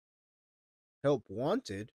Help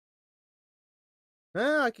wanted?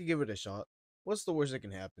 I could give it a shot. What's the worst that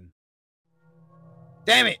can happen?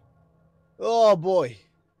 Damn it! Oh boy,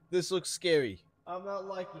 this looks scary. I'm not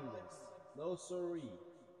liking this. No siree.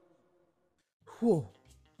 Whew.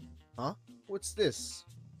 Huh? What's this?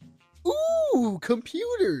 Ooh,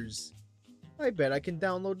 computers! I bet I can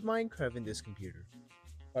download Minecraft in this computer.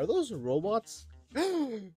 Are those robots?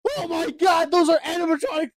 Oh my god, those are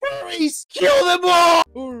animatronic furries! Kill them all!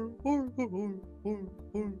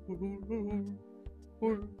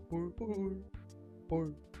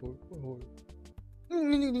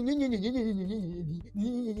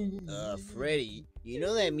 Freddy, you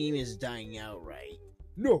know that meme is dying out, right?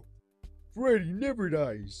 No, Freddy never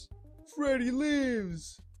dies. Freddy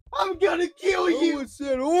lives. I'm gonna kill you! What's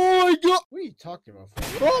that? Oh my god! What are you talking about,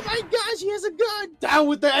 Freddy? Oh my gosh, he has a gun! Down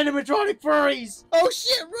with the animatronic furries! Oh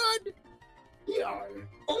shit, run! Yarn,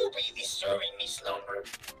 who be disturbing me slumber?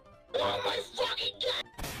 Oh my fucking god!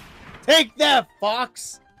 Take that,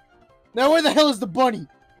 Fox! Now where the hell is the bunny?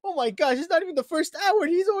 Oh my gosh, it's not even the first hour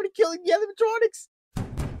and he's already killing the animatronics!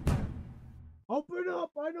 Open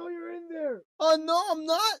up! I know you're in there! Oh no, I'm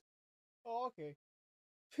not! Oh, okay.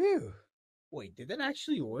 Phew. Wait, did that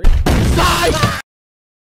actually work? Die!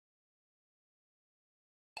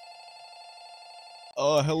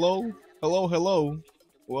 Hello.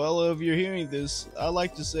 Well, if you're hearing this, I'd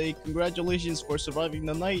like to say congratulations for surviving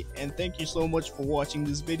the night, and thank you so much for watching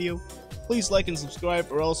this video. Please like and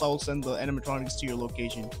subscribe, or else I will send the animatronics to your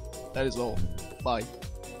location. That is all. Bye.